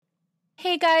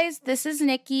Hey guys, this is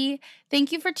Nikki.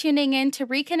 Thank you for tuning in to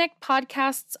Reconnect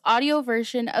Podcast's audio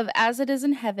version of As It Is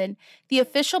in Heaven, the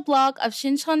official blog of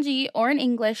Shincheonji, or in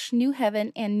English, New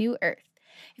Heaven and New Earth.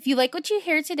 If you like what you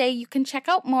hear today, you can check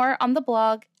out more on the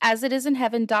blog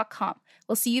asitisinheaven.com.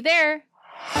 We'll see you there.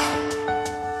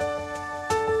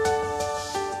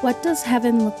 What does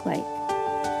heaven look like?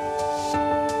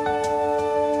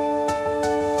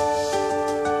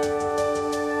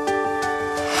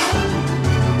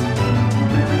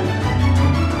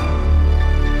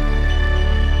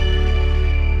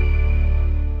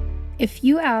 If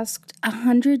you asked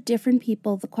 100 different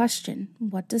people the question,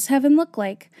 what does heaven look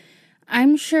like?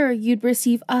 I'm sure you'd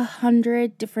receive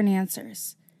 100 different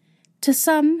answers. To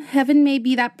some, heaven may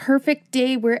be that perfect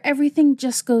day where everything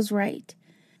just goes right.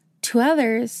 To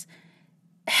others,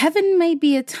 heaven may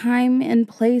be a time and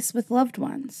place with loved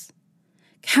ones.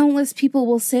 Countless people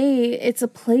will say it's a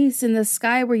place in the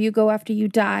sky where you go after you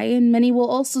die, and many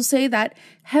will also say that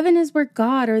heaven is where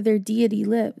God or their deity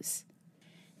lives.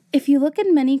 If you look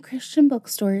in many Christian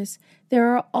bookstores,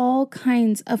 there are all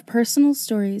kinds of personal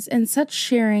stories and such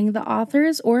sharing the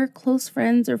author's or close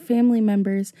friends or family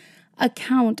members'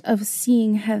 account of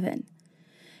seeing heaven.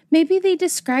 Maybe they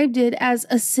described it as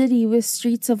a city with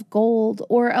streets of gold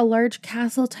or a large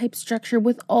castle-type structure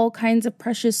with all kinds of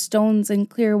precious stones and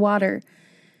clear water.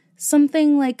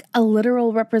 Something like a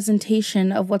literal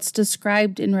representation of what's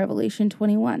described in Revelation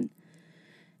 21.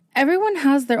 Everyone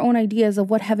has their own ideas of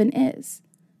what heaven is.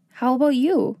 How about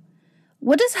you?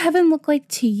 What does heaven look like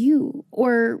to you?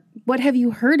 Or what have you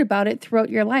heard about it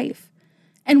throughout your life?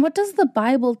 And what does the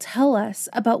Bible tell us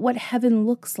about what heaven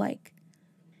looks like?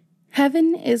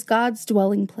 Heaven is God's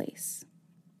dwelling place.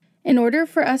 In order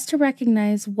for us to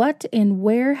recognize what and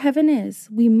where heaven is,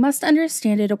 we must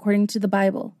understand it according to the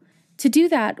Bible. To do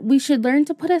that, we should learn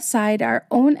to put aside our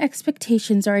own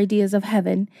expectations or ideas of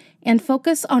heaven and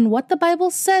focus on what the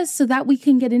Bible says so that we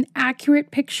can get an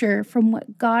accurate picture from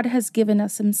what God has given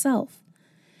us Himself.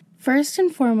 First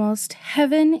and foremost,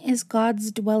 heaven is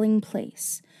God's dwelling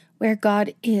place, where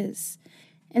God is.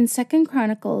 In 2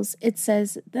 Chronicles, it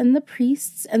says, "Then the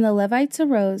priests and the Levites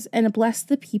arose and blessed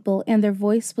the people, and their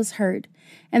voice was heard,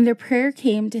 and their prayer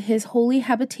came to His holy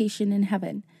habitation in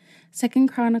heaven." 2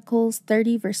 Chronicles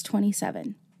 30, verse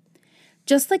 27.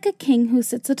 Just like a king who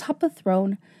sits atop a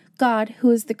throne, God,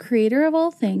 who is the creator of all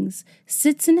things,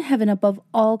 sits in heaven above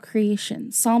all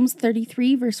creation. Psalms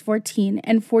 33, verse 14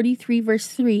 and 43, verse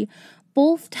 3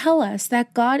 both tell us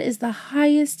that God is the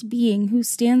highest being who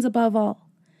stands above all.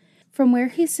 From where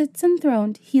He sits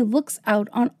enthroned, He looks out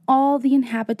on all the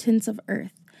inhabitants of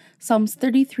earth. Psalms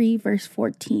 33, verse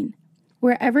 14.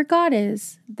 Wherever God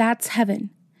is, that's heaven.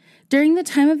 During the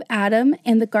time of Adam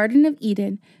and the Garden of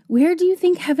Eden, where do you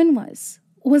think heaven was?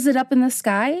 Was it up in the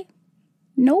sky?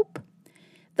 Nope.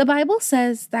 The Bible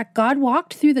says that God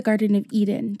walked through the Garden of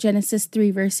Eden, Genesis 3,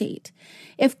 verse 8.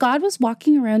 If God was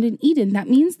walking around in Eden, that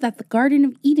means that the Garden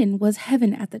of Eden was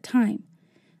heaven at the time.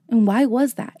 And why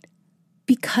was that?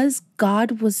 Because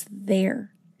God was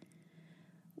there.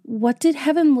 What did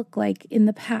heaven look like in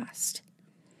the past?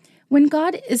 When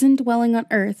God isn't dwelling on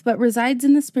earth but resides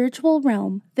in the spiritual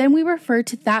realm, then we refer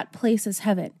to that place as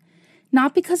heaven.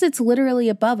 Not because it's literally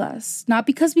above us, not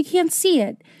because we can't see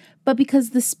it, but because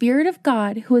the Spirit of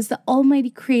God, who is the Almighty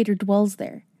Creator, dwells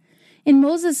there. In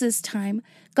Moses' time,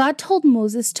 God told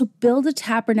Moses to build a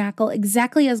tabernacle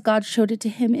exactly as God showed it to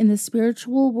him in the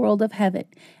spiritual world of heaven,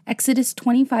 Exodus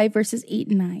 25, verses 8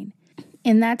 and 9.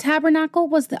 In that tabernacle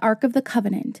was the Ark of the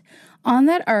Covenant. On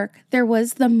that ark, there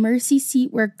was the mercy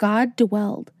seat where God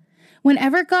dwelled.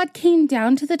 Whenever God came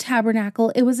down to the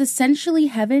tabernacle, it was essentially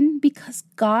heaven because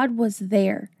God was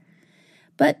there.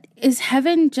 But is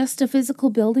heaven just a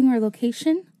physical building or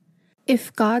location?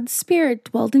 If God's Spirit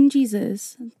dwelled in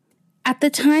Jesus, at the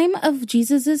time of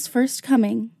Jesus' first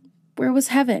coming, where was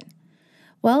heaven?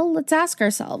 Well, let's ask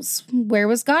ourselves, where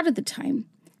was God at the time?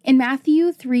 In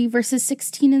Matthew 3, verses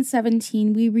 16 and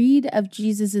 17, we read of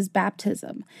Jesus'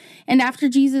 baptism. And after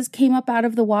Jesus came up out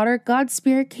of the water, God's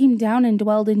Spirit came down and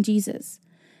dwelled in Jesus.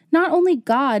 Not only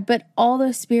God, but all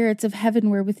the spirits of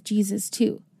heaven were with Jesus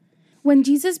too. When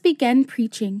Jesus began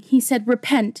preaching, He said,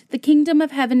 "Repent, the kingdom of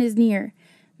heaven is near."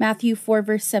 Matthew 4,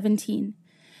 verse 17.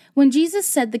 When Jesus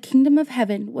said the kingdom of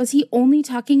heaven, was He only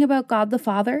talking about God the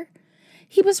Father?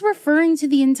 He was referring to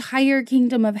the entire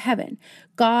kingdom of heaven.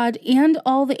 God and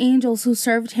all the angels who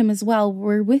served Him as well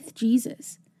were with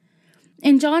Jesus.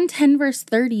 In John 10, verse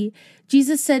 30,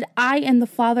 Jesus said, "I and the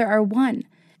Father are one."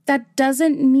 That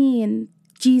doesn't mean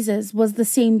Jesus was the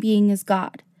same being as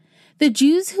God. The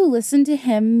Jews who listened to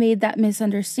Him made that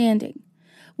misunderstanding.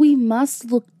 We must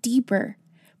look deeper.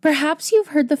 Perhaps you've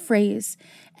heard the phrase,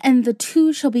 and the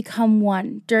two shall become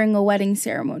one during a wedding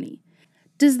ceremony.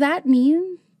 Does that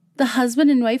mean the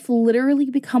husband and wife literally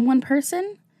become one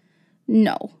person?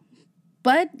 No,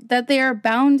 but that they are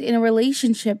bound in a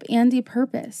relationship and a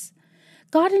purpose.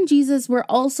 God and Jesus were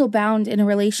also bound in a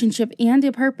relationship and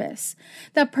a purpose.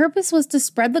 That purpose was to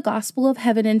spread the gospel of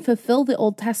heaven and fulfill the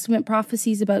Old Testament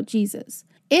prophecies about Jesus.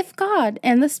 If God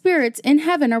and the spirits in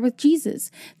heaven are with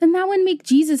Jesus, then that would make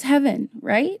Jesus heaven,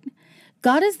 right?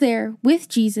 God is there with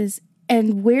Jesus,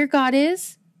 and where God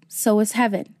is, so is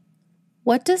heaven.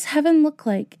 What does heaven look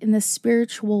like in the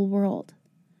spiritual world?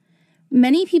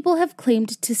 Many people have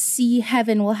claimed to see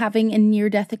heaven while having a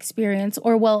near-death experience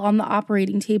or while on the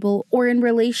operating table or in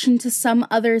relation to some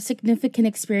other significant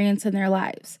experience in their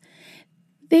lives.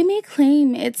 They may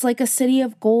claim it's like a city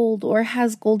of gold or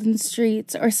has golden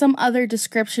streets or some other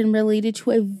description related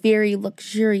to a very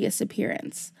luxurious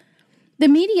appearance. The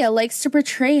media likes to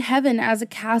portray heaven as a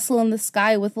castle in the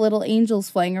sky with little angels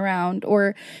flying around,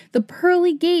 or the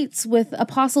pearly gates with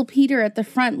Apostle Peter at the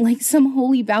front like some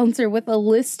holy bouncer with a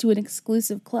list to an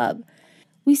exclusive club.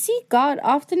 We see God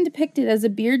often depicted as a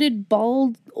bearded,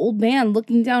 bald old man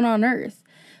looking down on earth.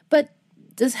 But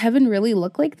does heaven really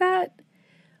look like that?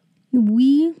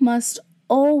 We must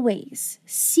always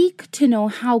seek to know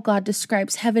how God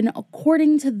describes heaven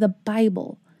according to the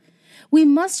Bible. We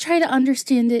must try to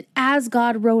understand it as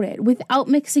God wrote it, without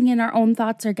mixing in our own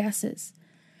thoughts or guesses.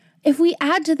 If we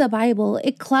add to the Bible,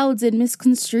 it clouds and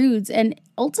misconstrues and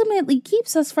ultimately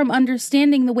keeps us from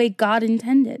understanding the way God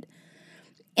intended.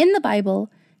 In the Bible,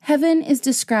 heaven is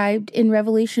described in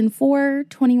Revelation 4,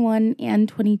 21, and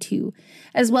 22,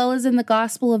 as well as in the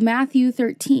Gospel of Matthew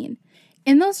 13.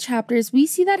 In those chapters, we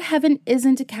see that heaven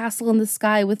isn't a castle in the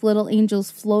sky with little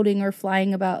angels floating or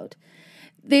flying about.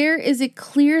 There is a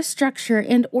clear structure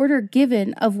and order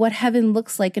given of what heaven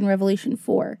looks like in Revelation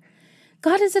 4.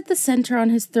 God is at the center on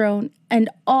his throne, and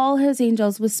all his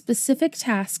angels with specific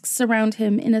tasks surround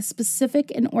him in a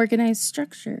specific and organized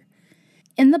structure.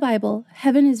 In the Bible,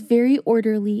 heaven is very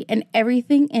orderly, and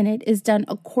everything in it is done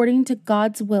according to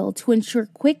God's will to ensure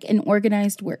quick and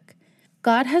organized work.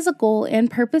 God has a goal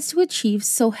and purpose to achieve,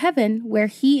 so heaven, where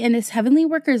he and his heavenly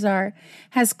workers are,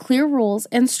 has clear rules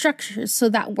and structures so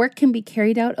that work can be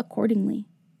carried out accordingly.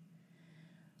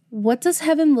 What does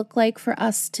heaven look like for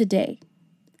us today?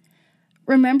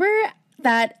 Remember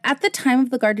that at the time of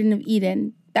the Garden of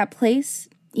Eden, that place,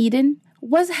 Eden,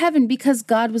 was heaven because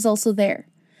God was also there.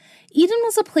 Eden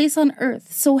was a place on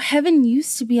earth, so heaven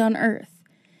used to be on earth.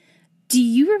 Do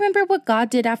you remember what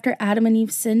God did after Adam and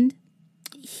Eve sinned?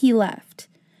 He left.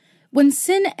 When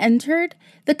sin entered,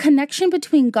 the connection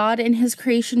between God and his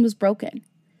creation was broken.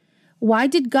 Why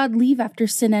did God leave after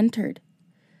sin entered?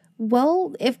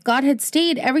 Well, if God had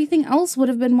stayed, everything else would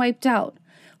have been wiped out.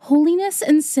 Holiness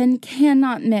and sin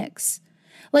cannot mix.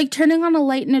 Like turning on a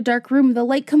light in a dark room, the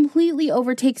light completely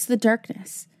overtakes the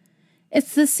darkness.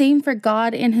 It's the same for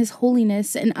God and his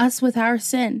holiness and us with our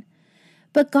sin.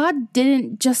 But God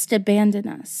didn't just abandon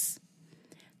us.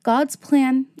 God's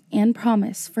plan and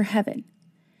promise for heaven.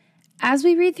 As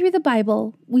we read through the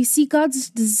Bible, we see God's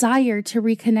desire to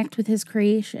reconnect with his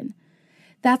creation.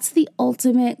 That's the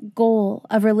ultimate goal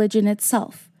of religion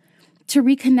itself, to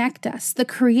reconnect us, the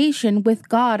creation, with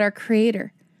God, our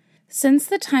Creator. Since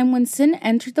the time when sin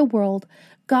entered the world,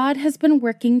 God has been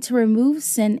working to remove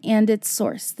sin and its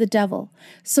source, the devil,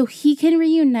 so he can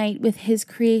reunite with his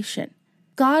creation.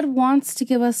 God wants to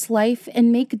give us life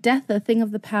and make death a thing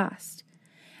of the past.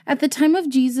 At the time of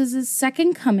Jesus'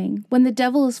 second coming, when the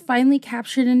devil is finally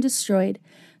captured and destroyed,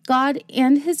 God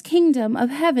and his kingdom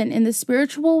of heaven in the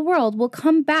spiritual world will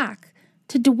come back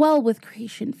to dwell with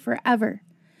creation forever.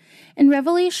 In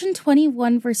Revelation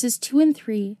 21, verses 2 and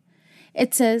 3,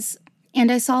 it says,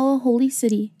 "And I saw a holy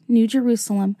city, New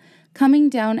Jerusalem, coming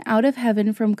down out of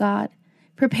heaven from God,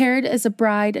 prepared as a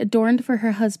bride adorned for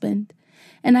her husband.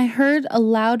 And I heard a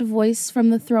loud voice from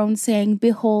the throne saying,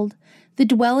 Behold, the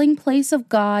dwelling place of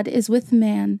God is with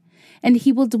man, and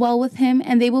he will dwell with him,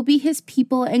 and they will be his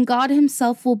people, and God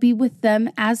himself will be with them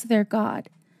as their God."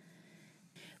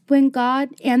 When God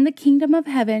and the kingdom of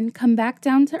heaven come back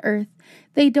down to earth,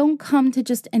 they don't come to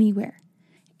just anywhere.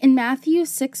 In Matthew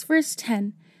 6, verse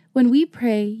 10, when we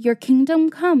pray, "Your kingdom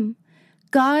come,"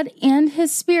 God and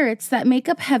his spirits that make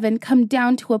up heaven come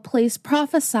down to a place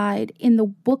prophesied in the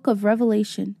book of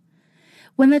Revelation.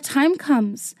 When the time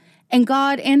comes and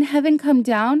God and heaven come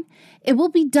down, it will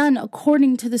be done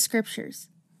according to the scriptures.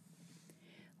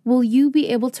 Will you be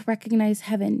able to recognize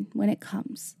heaven when it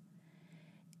comes?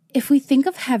 If we think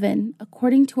of heaven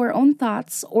according to our own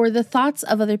thoughts or the thoughts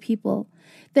of other people,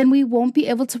 then we won't be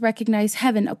able to recognize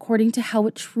heaven according to how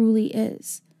it truly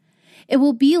is. It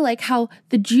will be like how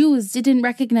the Jews didn't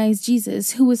recognize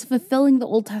Jesus, who was fulfilling the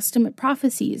Old Testament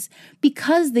prophecies,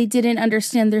 because they didn't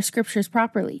understand their scriptures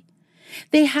properly.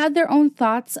 They had their own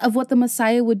thoughts of what the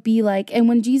Messiah would be like, and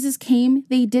when Jesus came,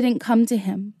 they didn't come to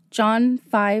him. John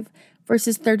 5,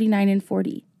 verses 39 and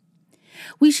 40.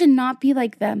 We should not be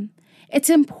like them. It's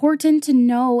important to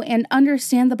know and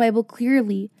understand the Bible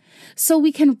clearly so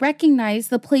we can recognize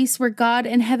the place where God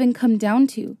and heaven come down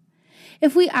to.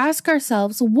 If we ask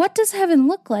ourselves, what does heaven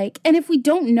look like? And if we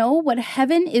don't know what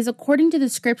heaven is according to the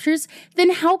scriptures,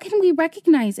 then how can we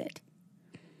recognize it?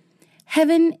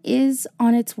 Heaven is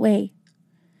on its way.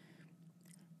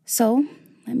 So,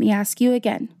 let me ask you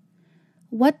again,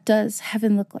 what does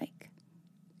heaven look like?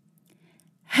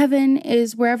 Heaven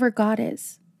is wherever God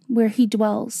is, where he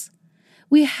dwells.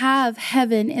 We have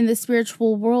heaven in the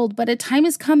spiritual world, but a time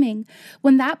is coming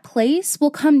when that place will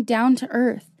come down to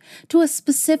earth, to a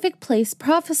specific place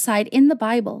prophesied in the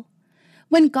Bible.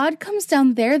 When God comes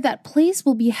down there, that place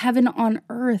will be heaven on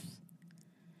earth.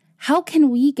 How can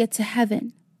we get to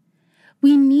heaven?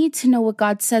 We need to know what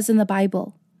God says in the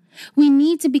Bible. We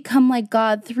need to become like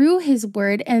God through his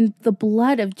word and the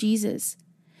blood of Jesus,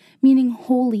 meaning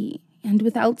holy and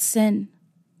without sin.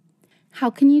 How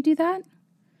can you do that?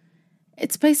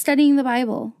 It's by studying the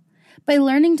Bible. By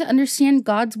learning to understand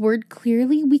God's word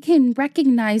clearly, we can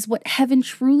recognize what heaven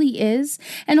truly is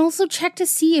and also check to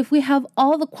see if we have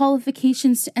all the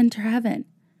qualifications to enter heaven.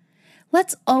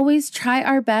 Let's always try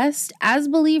our best as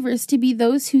believers to be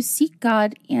those who seek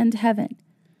God and heaven.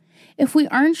 If we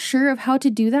aren't sure of how to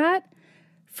do that,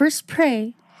 first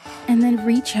pray and then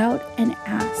reach out and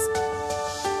ask.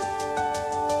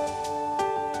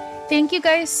 Thank you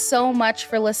guys so much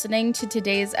for listening to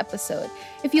today's episode.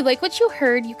 If you like what you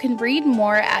heard, you can read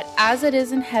more at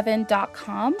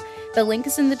asitisinheaven.com. The link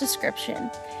is in the description.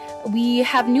 We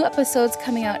have new episodes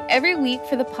coming out every week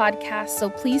for the podcast, so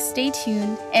please stay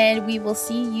tuned and we will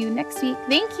see you next week.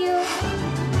 Thank you.